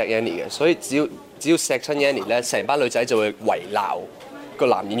好錫 Yanny 嘅，所以只要錫親 Yanny 咧，成班女仔就會圍鬧個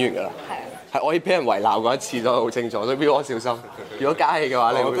男演員㗎啦。係啊。係我已俾人圍鬧過一次都好清楚，所以邊個小心。如果加戲嘅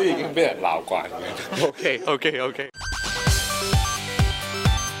話，你我都已經俾人鬧慣嘅。OK。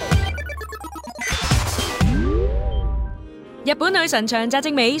日本女神長澤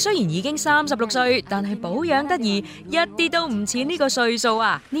正美雖然已經36歲，但係保養得宜，一啲都唔似呢個歲數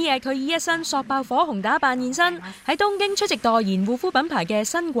啊！呢日佢以一身索爆火紅打扮現身，喺東京出席代言護膚品牌嘅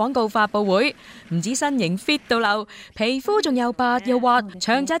新廣告發佈會，唔止身形 fit 到漏，皮膚仲又白又滑。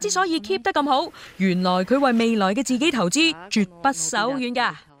長澤之所以 keep 得咁好，原來佢為未來嘅自己投資，絕不手軟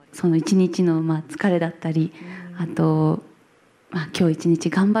㗎。その一日の疲れだったり、あと今日一日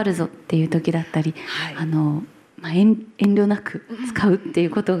頑張るぞっていう時だったり、遠慮なく使うっていう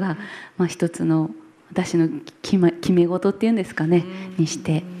ことが、一つの私の決め事っていうんですかね、にし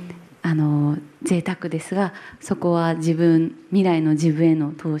て贅沢ですが、そこは未来の自分へ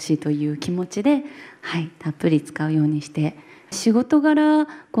の投資という気持ちで、たっぷり使うようにして、仕事柄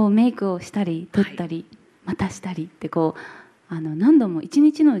メイクをしたり撮ったり、またしたりって何度も一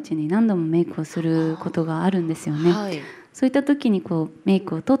日のうちに何度もメイクをすることがあるんですよね。そういった時にメイ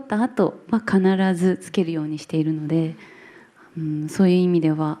クを取った後は必ずつけるようにしているので、そういう意味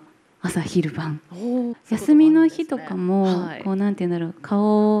では朝昼晩、休みの日とかもなんていうんだろう、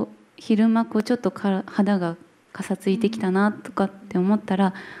顔昼間ちょっと肌がかさついてきたなとかって思った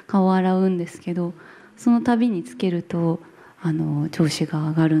ら顔を洗うんですけど、その度につけると調子が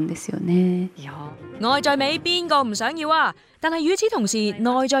上がるんですよ呢。外在美邊個唔想要啊？但係與此同時，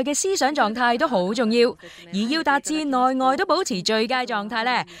內在嘅思想狀態都好重要。而要達至內外都保持最佳狀態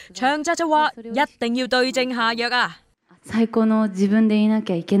呢，長澤就話一定要對症下藥啊。最高の自分でいな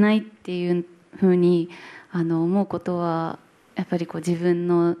きゃいけないっていうふうに思うことはやっぱり自分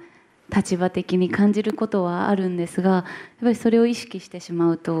の立場的に感じることはあるんですが、やっぱりそれを意識してし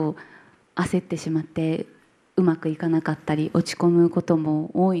まうと焦ってしまってうまくいかなかったり落ち込むことも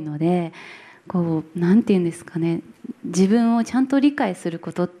多いので、なんていうんですかね、自分をちゃんと理解する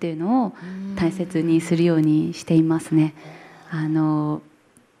ことっていうのを大切にするようにしていますね。ちゃん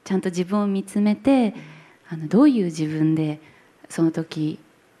と自分を見つめて、どういう自分でその時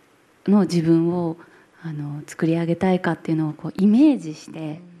の自分を作り上げたいかっていうのをイメージし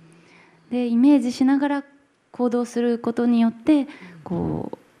て、でイメージしながら行動することによって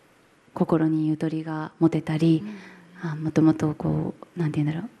心にゆとりが持てたり、もともとなんていうん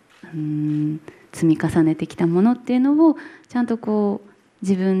だろう、積み重ねてきたものっていうのをちゃんと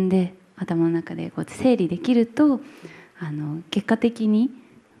自分で頭の中で整理できると、結果的に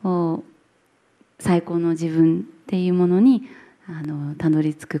最高の自分っていうものにたど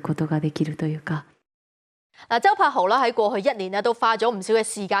り着くことができるというか。周柏豪啦喺過去1年咧都花咗唔少嘅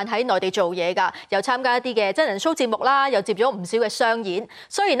時間喺內地做嘢㗎，又參加一啲嘅真人 show 節目啦，又接咗唔少嘅商演。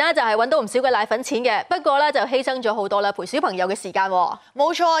雖然咧就係揾到唔少嘅奶粉錢嘅，不過咧就犧牲咗好多啦陪小朋友嘅時間。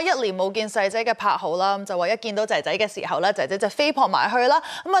冇錯，一年冇見細仔嘅柏豪啦，就話一見到仔仔嘅時候咧，仔仔就飛撲埋去啦。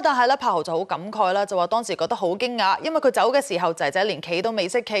但係咧柏豪就好感慨啦，就話當時覺得好驚訝，因為佢走嘅時候仔仔連企都未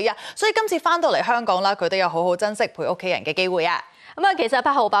識企啊，所以今次翻到嚟香港啦，佢都有好好珍惜陪屋企人嘅機會啊。其實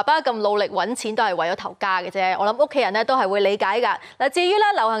柏豪爸爸咁努力揾錢都係為咗頭家嘅啫，我諗屋企人咧都係會理解㗎。至於咧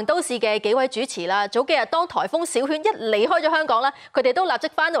流行都市嘅幾位主持啦，早幾日當颱風小犬一離開咗香港啦，佢哋都立即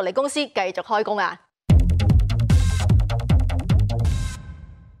翻到嚟公司繼續開工啊。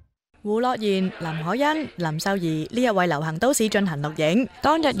胡樂妍、林海欣、林秀儀呢一位流行都市進行錄影，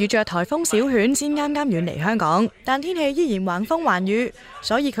當日遇着颱風小犬先啱遠離香港，但天氣依然橫風橫雨，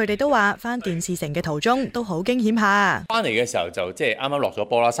所以佢哋都話返電視城嘅途中都好驚險下。翻嚟嘅時候就即係啱啱落咗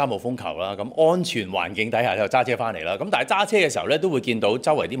波啦，3號風球啦，咁安全環境底下就揸車翻嚟啦。咁但係揸車嘅時候咧，都會見到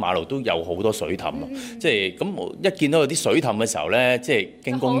周圍啲馬路都有好多水凼啊，即係咁一見到有啲水凼嘅時候咧，即係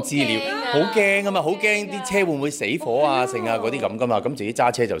驚弓之鳥，好驚啊嘛，好驚啲車會唔會死火啊、剩啊嗰啲咁噶嘛，咁自己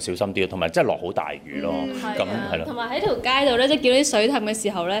揸車就小心。同埋真係落好大雨咯，咁係咯。同埋喺條街度咧，即係見到啲水凼嘅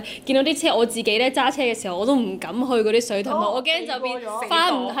時候咧，見到啲車，我自己咧揸車嘅時候，我都唔敢去嗰啲水凼度，我驚就變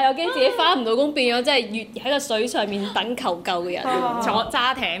翻唔係，我驚自己翻唔到工，變咗即係越喺個水上面等求救嘅人，坐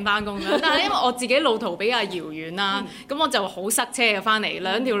揸艇翻工啦。但係因為我自己路途比較遙遠啦，咁我就好塞車嘅翻嚟，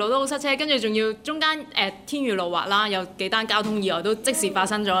兩條路都好塞車，跟住仲要中間天雨路滑啦，有幾單交通意外都即時發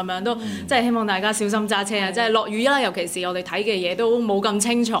生咗咁樣，都即係希望大家小心揸車啊！即係落雨啦，尤其是我哋睇嘅嘢都冇咁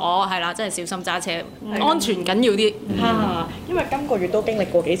清楚。係啦，真係小心揸車，安全緊要啲。因為今個月都經歷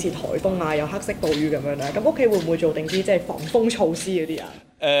過幾次颱風啊，有黑色暴雨咁樣啦。咁屋企會唔會做定啲即係防風措施嗰啲啊？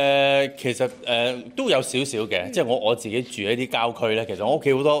其實都有少少嘅，即係我自己住喺啲郊區咧，其實我屋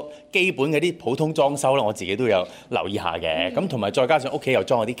企好多基本嘅啲普通裝修咧，我自己都有留意下嘅。咁同埋再加上屋企又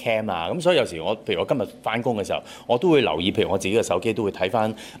裝咗啲 cam 啊，咁所以有時譬如我今日翻工嘅時候，我都會留意，譬如我自己嘅手機都會睇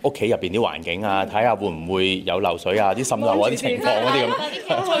翻屋企入邊啲環境啊，睇下會唔會有漏水啊、啲滲漏啊啲情況嗰啲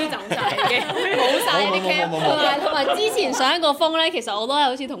咁。吹走晒嘅，冇晒啲 cam。同埋之前上一個風咧，其實我都係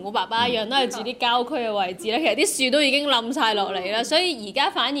好似同我爸爸一樣，都係住啲郊區嘅位置咧。其實啲樹都已經冧晒落嚟啦，所以而家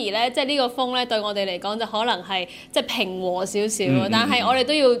反而咧，即係呢個風咧對我哋嚟講就可能係即係平和少少，但係我哋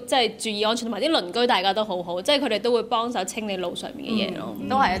都要即係注意安全，同埋啲鄰居大家都好好，即係佢哋都會幫手清理路上面嘅嘢咯。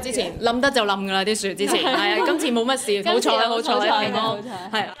都係啊，之前冧得就冧㗎啦啲樹，之前係啊，今次冇乜事，好彩好彩平安。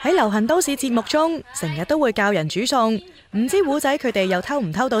係喺流行都市節目中，成日都會教人煮餸，唔知糊仔佢哋又偷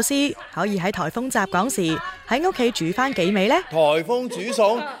唔偷到師，可以喺颱風襲港時喺屋企煮翻幾味呢？颱風煮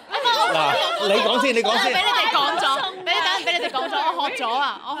餸嗱，你講先，你講先。俾你哋講咗，俾你哋講咗，我學咗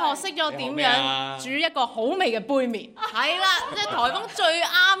啊，我學識咗點樣煮一個好味嘅杯麵。係啦，即係颱風最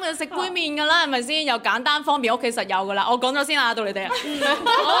啱嘅食杯麵㗎啦，係咪先？又簡單方便，屋企實有㗎啦。我講咗先啦，到你哋啊。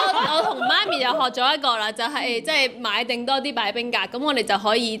我同媽咪又學咗一個啦，就係即係買定多啲擺冰格，咁我哋就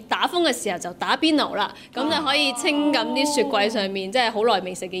可以打風嘅時候就打邊爐啦，咁就可以清緊啲雪櫃上面即係好耐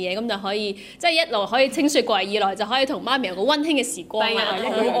未食嘅嘢，咁就可以即係一來可以清雪櫃，二來就可以同媽咪有個溫馨嘅時光啦。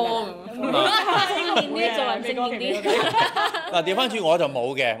正面啲，做人正面啲。嗱，調翻轉我就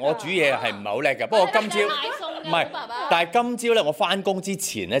冇嘅，我煮嘢係唔係好叻嘅。不過今朝唔係，但係今朝咧，我翻工之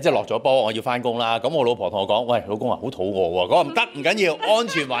前咧，即係落咗波，我要翻工啦。咁我老婆同我講：喂，老公啊，好肚餓喎。我話唔得，唔緊要，安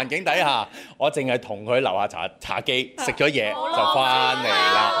全環境底下，我淨係同佢樓下茶記食咗嘢就翻嚟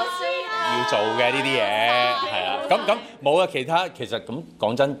啦。要做嘅呢啲嘢係啊，咁冇啊。其他其實咁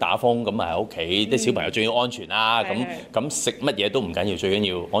講真，打風咁喺屋企，啲小朋友最要安全啦。咁食乜嘢都唔緊要，最緊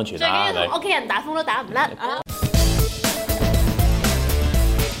要安全啦。最緊要同屋企人打風都打唔甩。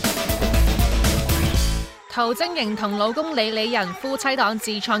陶晶瑩同老公李李仁夫妻檔自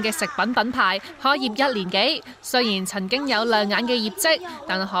創嘅食品品牌開業1年幾，雖然曾經有亮眼嘅業績，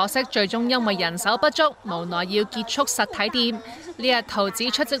但可惜最終因為人手不足，無奈要結束實體店。呢日陶子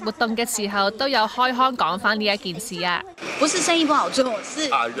出席活動嘅時候，都有開腔講翻呢一件事啊。不是生意不好做，是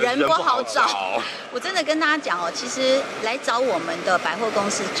人不好找。我真的跟大家講哦，其實來找我們的百貨公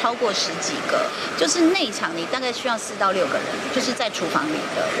司超過10幾個，就是內場你大概需要4到6個人，就是在廚房裡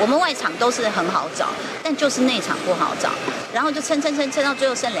的。我們外場都是很好找，但就是內場不好找。然後就撐到最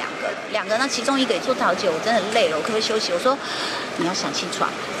後剩2個了，2個，那其中一個也說陶姐，我真的累了，我可不可以休息？我說你要想清楚啊，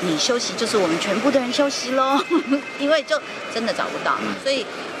你休息就是我們全部的人休息咯，因為就真的找不到，所以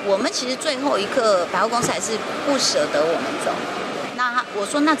我們其實最後一刻百貨公司還是不捨得我們走。那我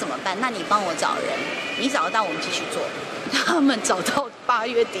說那怎麼辦？那你幫我找人，你找得到我們繼續做。他們找到8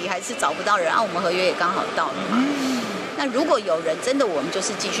月底還是找不到人，然後我們合約也剛好到了嘛。那如果有人真的，我們就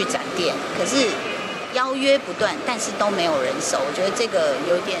是繼續展店，可是邀約不斷，但是都沒有人手，我覺得這個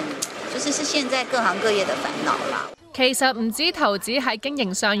有點就是現在各行各業的煩惱啦。其實唔止陶子喺經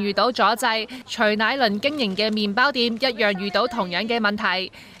營上遇到阻滯，徐乃麟經營嘅麵包店一樣遇到同樣嘅問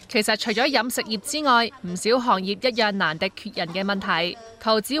題。其實除咗飲食業之外，唔少行業一樣難敵缺人嘅問題。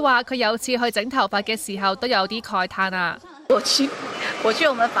陶子話佢有次去整頭髮嘅時候都有啲慨嘆啊。我去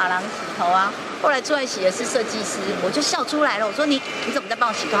我們髮廊洗頭啊，後來出來洗的是設計師，我就笑出來了。我說你怎麼在幫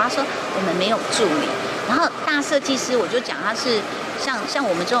我洗頭？他說我們沒有助理。然後大設計師我就講他是像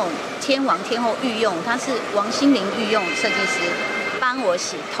我們這種天王天后御用，他是王心凌御用設計師，幫我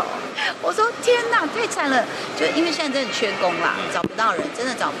洗頭。我說天哪，太慘了！就因為現在真的缺工啦，找不到人，真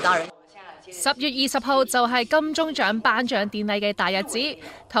的找不到人。10月20號就係金鐘獎頒獎典禮嘅大日子，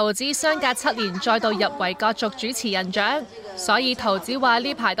陶子相隔7年再度入圍角逐主持人獎，所以陶子話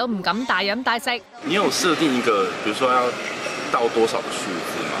呢排都唔敢大飲大食。你有設定一個，比如說要到多少個數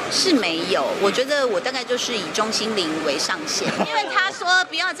字嗎？是沒有，我覺得我大概就是以鍾欣凌為上限，因為他說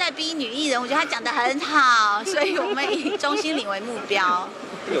不要再逼女藝人，我覺得他講得很好，所以我們以鍾欣凌為目標。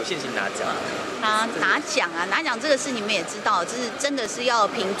有信心拿獎啊？拿獎啊，拿獎這個事你們也知道，這是真的是要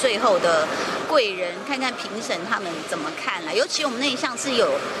憑最後的貴人，看看評審他們怎麼看啦。尤其我們那一項是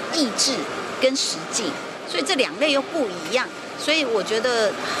有意志跟實際，所以這2類又不一樣，所以我覺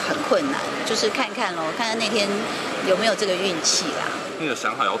得很困難，就是看看咯，看看那天有沒有這個運氣啦。你有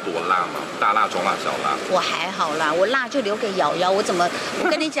想好要多辣嗎？大辣、中辣、小辣？我還好啦，我辣就留給瑤瑤。我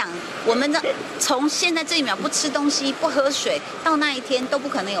跟你講，我們的從現在這一秒不吃東西、不喝水，到那一天都不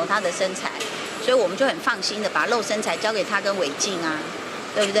可能有她的身材，所以我們就很放心的把露身材交給她跟偉靜啊，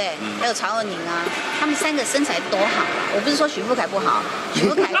對不對？還有曹佑寧啊，他們3個身材多好啊！我不是說許富凱不好，許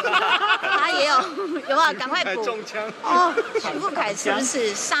富凱他也有沒有？趕快補中槍哦！許富凱是不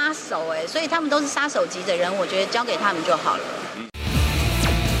是殺手？哎，所以他們都是殺手級的人，我覺得交給他們就好了。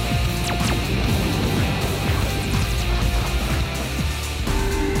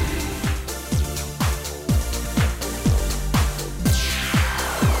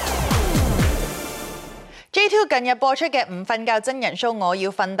J2 近日播出嘅唔瞓覺真人 show《我要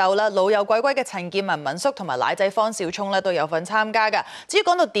奮鬥》啦，老友鬼鬼嘅陳建文、民宿同埋奶仔方少聰咧都有份參加㗎。至於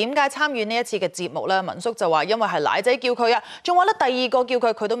講到點解參與呢一次嘅節目咧，民宿就話因為係奶仔叫佢啊，仲話咧第二個叫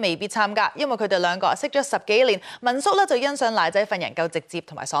佢都未必參加，因為佢哋兩個識咗10幾年。民宿咧就欣賞奶仔份人夠直接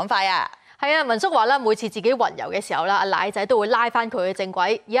同埋爽快啊。係啊，民宿話啦，每次自己雲遊嘅時候啦，阿奶仔都會拉翻佢嘅正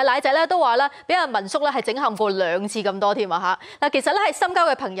軌，而阿奶仔咧都話啦，俾阿民宿咧係整喊過2次咁多添啊嚇！嗱，其實咧係深交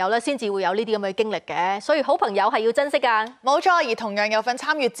嘅朋友咧，先至會有呢啲咁嘅經歷嘅，所以好朋友係要珍惜㗎。冇錯，而同樣有份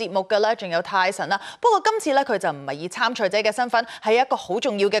參與節目嘅咧，仲有泰臣啦。不過今次咧佢就唔係以參賽者嘅身份，係一個好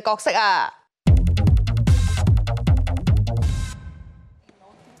重要嘅角色啊。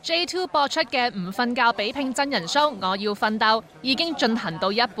J2 播出嘅唔瞓覺比拼真人 show《我要奮鬥》已經進行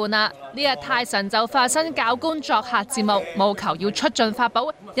到一半啦。呢日泰臣就化身教官作客節目，務求要出盡法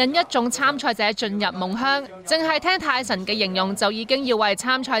寶，引一眾參賽者進入夢鄉。淨係聽泰臣嘅形容就已經要為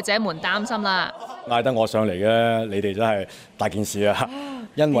參賽者們擔心啦。嗌得我上嚟嘅，你哋真係大件事啊！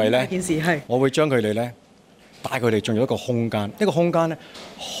因為呢，我會將佢哋呢帶佢哋進入一個空間，呢個空間呢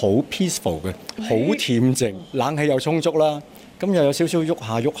好 peaceful 嘅，好恬靜，冷氣又充足啦。咁又有少少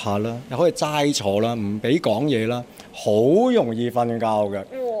喐下啦，又可以齋坐啦，唔俾講嘢啦，好容易瞓覺嘅。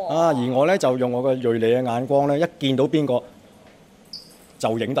而我咧就用我嘅鋭利嘅眼光咧，一見到邊個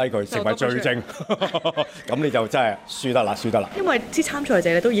就影低佢，成為罪證。咁你就真係輸得啦。因為啲參賽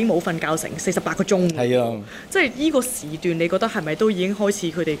者咧都已經冇瞓覺成48個鐘。係啊，即係呢個時段，你覺得係咪都已經開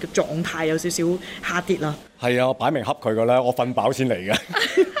始佢哋嘅狀態有少少下跌啦？係啊，我擺明恰佢㗎啦，我瞓飽先嚟嘅。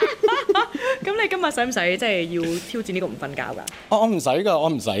咁你今日使唔使即係要挑戰呢個唔瞓覺㗎？我唔使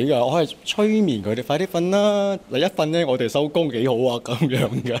㗎，我係催眠佢哋快啲瞓啦。嗱，一瞓咧，我哋收工幾好啊，咁樣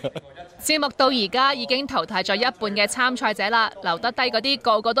嘅。節目到而家已經淘汰咗一半嘅參賽者啦，留得低嗰啲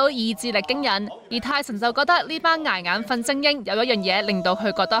個個都意志力驚人。而泰臣就覺得呢班捱眼瞓精英有一樣嘢令到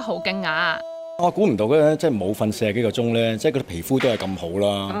佢覺得好驚訝。我估唔到嘅，即係冇瞓40幾個鐘咧，即係嗰啲皮膚都係咁好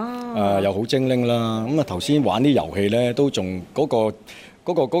啦，又好精靈啦。咁啊頭先玩啲遊戲咧，都仲嗰個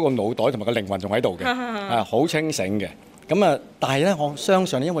腦袋同埋個靈魂仲喺度嘅，好清醒嘅。咁啊，但係咧，我相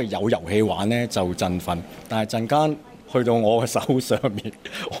信因為有遊戲玩咧就振奮，但係陣間去到我嘅手上面，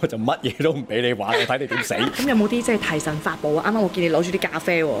我就乜嘢都唔俾你玩，我睇你點死。咁有冇啲即係提神法寶啊？啱啱我見你攞住啲咖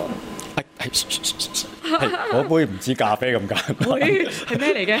啡喎。係嗰杯唔知咖啡咁簡單。係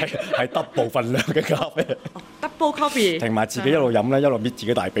咩嚟嘅？係 double 份量嘅咖啡。double coffee。停埋自己一路飲咧，一路搣自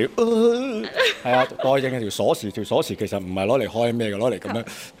己大髀。係啊，我影條鎖匙其實唔係攞嚟開咩嘅，攞嚟咁樣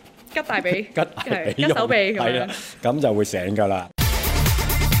吉大髀。吉手臂咁樣。咁就會醒㗎啦。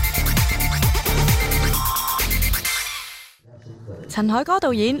陳凱歌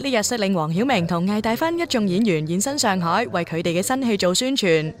導演呢日率領黃曉明同魏大勳一眾演員現身上海，為佢哋嘅新戲做宣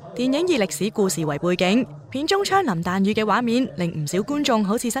傳。電影以歷史故事為背景，片中槍林彈雨嘅畫面令唔少觀眾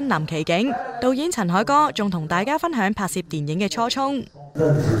好似身臨其境。導演陳凱歌仲同大家分享拍攝電影嘅初衷。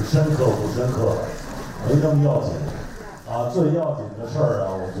認識深刻不深刻，沒那麼要緊啊！最要緊的事兒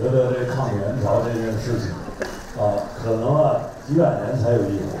啊，我覺得這抗美援朝這件事情啊，可能幾百年才有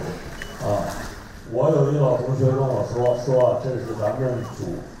一回啊。我有一老同學跟我說這是咱們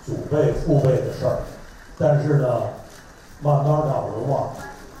祖輩父輩的事兒，但是呢，慢慢的我就忘了。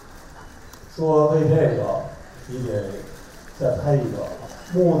說為這個，你得再拍一個，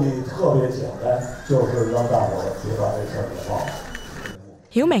目的特別簡單，就是讓大伙別把這事兒給忘了。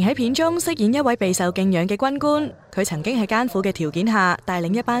曉明喺片中飾演一位備受敬仰嘅軍官，佢曾經喺艱苦嘅條件下帶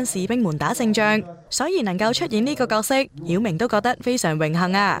領一班士兵們打勝仗，所以能夠出演呢個角色，曉明都覺得非常榮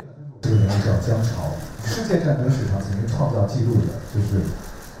幸啊！這個人叫姜潮，世界戰爭史上曾經創造紀錄的，就是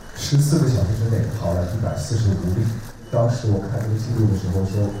14個小時之內跑了145里。當時我看這個紀錄的時候，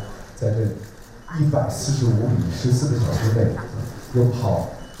說在這145里14個小時內，有跑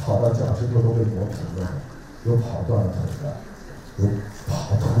到腳趾頭都被磨平的，有跑斷了腿的，有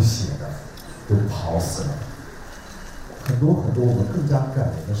跑吐血的，有跑死了。很多我們更加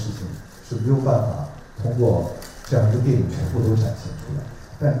感人的事情是沒有辦法通過這樣一個電影全部都展現出來。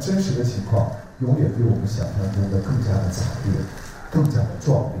但真實的情況永遠比我們想象中的更加的慘烈，更加的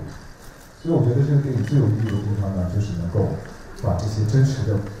壯烈。所以我覺得這個電影最有意義的地方呢，就是能夠把這些真實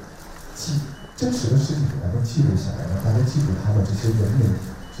的事情給大家記錄下來，讓大家記住他們這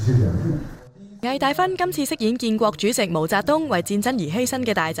些人物。魏大勳今次飾演建國主席毛澤東為戰爭而犧牲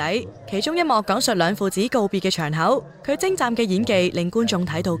嘅大仔，其中一幕講述兩父子告別嘅場口，佢精湛嘅演技令觀眾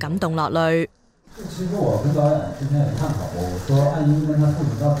睇到感動落淚。其實我跟導演之前也探討過，我說安英跟他父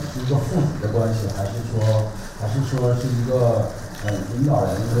親到底是一個父子的關係，還是說是一個領導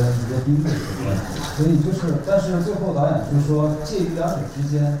人跟一個兵的關係？所以但是最後導演就說這兩者之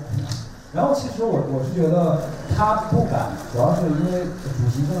間然后其实我是觉得他不敢，主要是因为主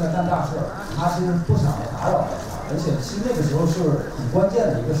席正在干大事儿，他其实不想打扰到他，而且其实那个时候是很关键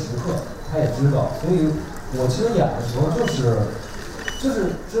的一个时刻，他也知道，所以我其实演的时候就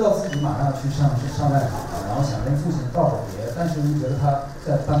是知道自己马上要去上战场了，然后想跟父亲道个别，但是又觉得他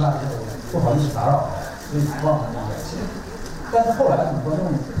在办大之后不好意思打扰他，所以忘了那个。其实，但是后来很多观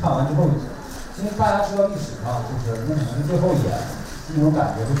众看完之后，因为大家知道历史嘛，就是那可能是最后演那种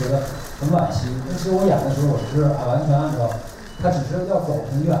感觉，就觉得很惋惜。但其实我演的时候，我是完全按照他只是要走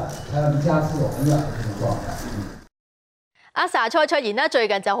很远，他要離家出走很遠的這種狀態。阿 sa 蔡卓妍最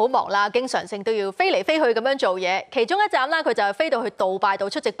近就好忙啦，經常性都要飛嚟飛去咁樣做嘢。其中一站啦，佢就係飛到去杜拜度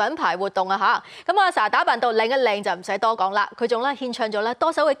出席品牌活動啊嚇。咁阿 sa 打扮到靚一靚就唔使多講啦，佢仲獻唱咗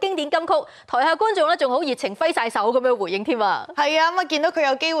多首嘅經典金曲，台下觀眾仲好熱情揮晒手咁樣回應添啊！係啊，咁見到佢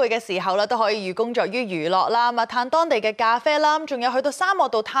有機會嘅時候都可以寓工作於娛樂啦，咁嘆當地嘅咖啡啦，仲有去到沙漠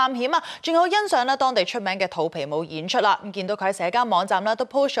度探險啊，仲有欣賞當地出名嘅肚皮舞演出啦。咁見到佢喺社交網站都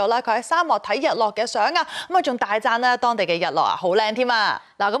post 咗佢喺沙漠睇日落嘅相啊，咁仲大讚當地嘅日落啊好靚添啊！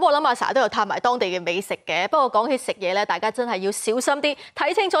嗱，咁我諗阿 sa 都有探埋當地嘅美食嘅，不過講起食嘢咧，大家真係要小心啲，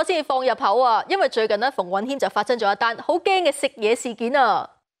睇清楚先至放入口啊！因為最近馮允謙就發生咗一單好驚嘅食嘢事件啊！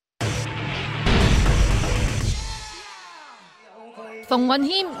馮允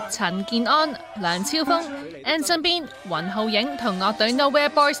謙、陳健安、梁超峰、Ann 身邊、雲浩影同樂隊 Nowhere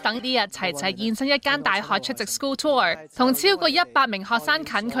Boys 等呢日齊現身一間大學出席 school tour， 同超過100名學生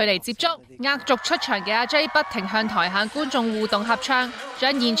近距離接觸。壓軸出場嘅阿 J 不停向台下觀眾互動合唱，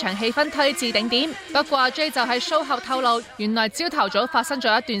將現場氣氛推至頂點。不過阿 J 就喺 show 後透露，原來朝頭早發生咗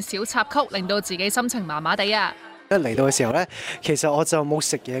一段小插曲，令到自己心情麻麻地啊！一嚟到嘅時候咧，其實我就冇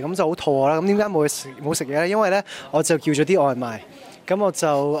食嘢，咁就好肚餓啦。咁點解冇食嘢咧？因為咧我就叫咗啲外賣。咁我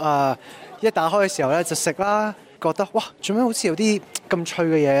就一打開嘅時候咧就食啦，覺得哇做咩好似有啲咁脆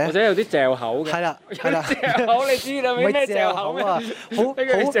嘅嘢，或者有啲嚼口嘅。係啦，嚼口你知啦，咩嚼口啊？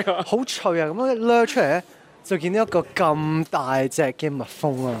好脆啊！咁樣掠出嚟咧，就見到一個咁大隻嘅蜜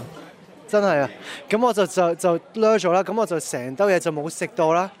蜂啊！真係啊！咁我就掠咗啦，咁我就成兜嘢就冇食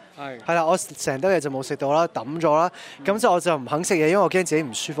到啦。係啦，我成兜嘢就冇食到啦，抌咗啦。咁我就唔肯食嘢，因為我驚自己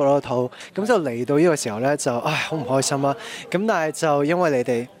唔舒服咯肚。咁就嚟到呢個時候咧，就好唔開心啦。咁但係就因為你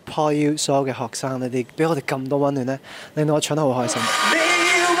哋 PoU 所有嘅學生，你哋俾我哋咁多溫暖咧，令到我唱得好開心。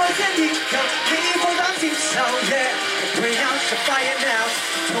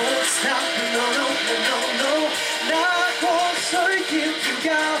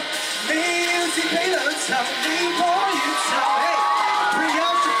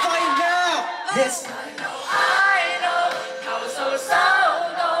Yes. I know 投訴收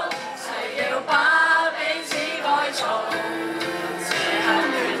到，誰要把彼此改造？這刻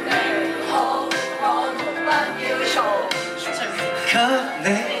決定好，我們不要嘈，給你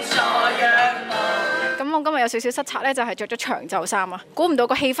再讓步。咁我今日有少少失策咧，就係着咗長袖衫啊！估唔到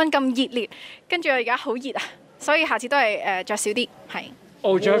個氣氛咁熱烈，跟住我而家好熱啊，所以下次都係着少啲，係。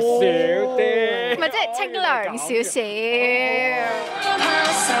哦，着少啲，咪即係清涼少少。怕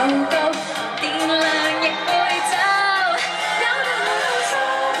受到電量亦會走，有得我開心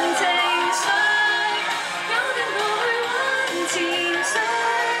情緒，有得我去往前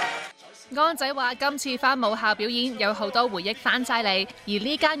進。安仔話：今次返母校表演有好多回憶翻晒嚟，而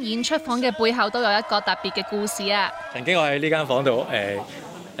呢間演出房嘅背後都有一個特別嘅故事啊！曾經我喺呢間房度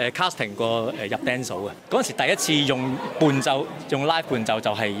casting 過入 dance 組嘅，嗰陣時第一次用伴奏，用 live 伴奏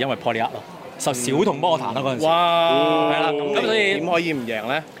就係因為 Poly Art 咯，受小童魔彈啦嗰陣時。哇！係啦，咁所以點可以唔贏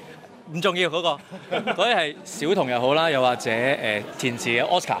咧？唔重要嗰啲係小童又好啦，又或者填詞嘅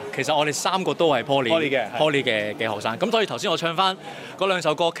Oscar， 其實我哋3個都係 Poly 嘅學生。咁所以頭先我唱翻嗰2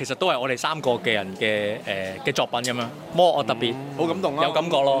首歌，其實都係我哋3個嘅人嘅作品咁樣。我特別好感動咯，有感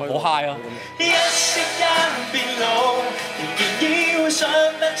覺咯，好 high 咯。一息間變老，仍然要想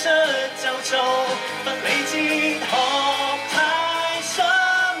得出就做，不理哲學太深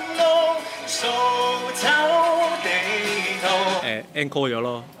奧，掃走地圖。encore 咗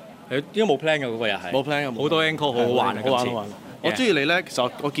咯。應該冇 plan 嘅嗰個又係冇 plan 嘅，好多 encore 好好玩啊！今次我中意你咧，其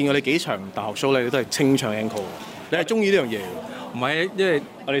實我見過你幾場大學 show 咧，你都係清唱 encore。你係中意呢樣嘢㗎？唔係，因為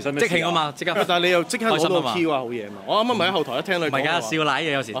我哋即興啊嘛，即刻。但係你又即刻攞到 key 話好嘢嘛！我啱啱咪喺後台一聽你講。唔係㗎，笑奶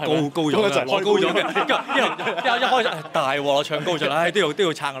嘢有時高咗嘅，我高咗嘅。一開始大鑊，我唱高咗啦，都要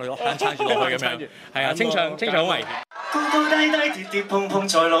撐落去，撐住落去咁樣。係啊，清唱好危險。高高低低跌跌碰碰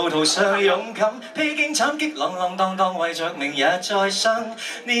在路途上勇敢，披荊斬棘浪浪蕩蕩為着明日再生，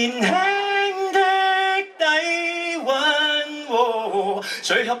年輕的底蘊，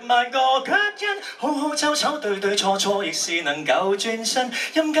聚合萬個腳印，好好醜醜對對錯錯亦是能夠轉身，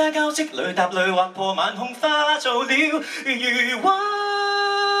陰街交織裏踏淚劃破晚空化做了餘溫。 咁我今日有少少失策咧，就係着咗啲外賣。咁我就叫咗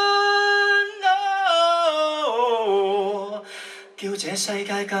啲外賣叫這世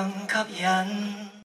界更吸引。